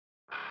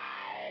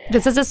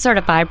This is a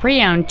certified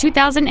pre-owned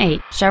 2008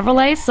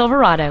 Chevrolet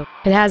Silverado.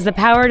 It has the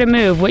power to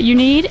move what you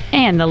need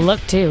and the look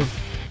too.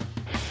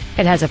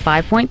 It has a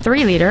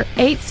 5.3-liter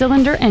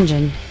 8-cylinder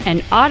engine,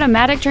 an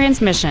automatic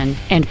transmission,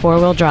 and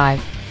 4-wheel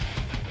drive.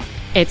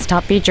 Its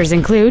top features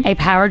include a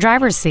power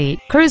driver's seat,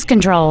 cruise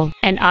control,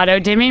 an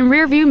auto-dimming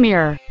rearview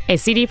mirror, a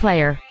CD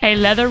player, a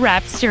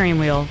leather-wrapped steering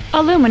wheel,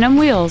 aluminum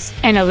wheels,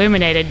 an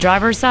illuminated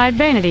driver's side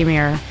vanity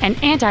mirror, an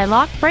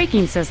anti-lock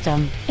braking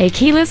system, a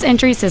keyless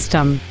entry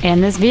system,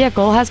 and this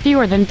vehicle has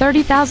fewer than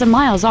 30,000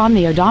 miles on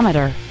the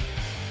odometer.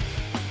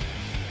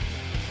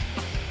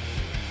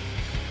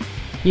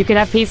 You could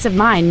have peace of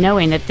mind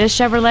knowing that this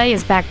Chevrolet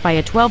is backed by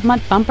a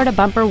 12-month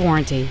bumper-to-bumper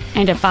warranty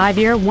and a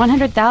 5-year,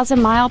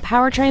 100,000-mile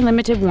powertrain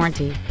limited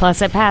warranty.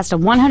 Plus, it passed a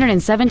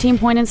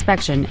 117-point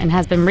inspection and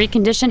has been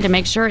reconditioned to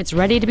make sure it's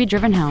ready to be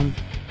driven home.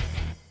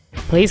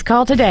 Please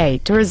call today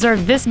to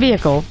reserve this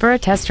vehicle for a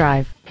test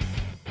drive.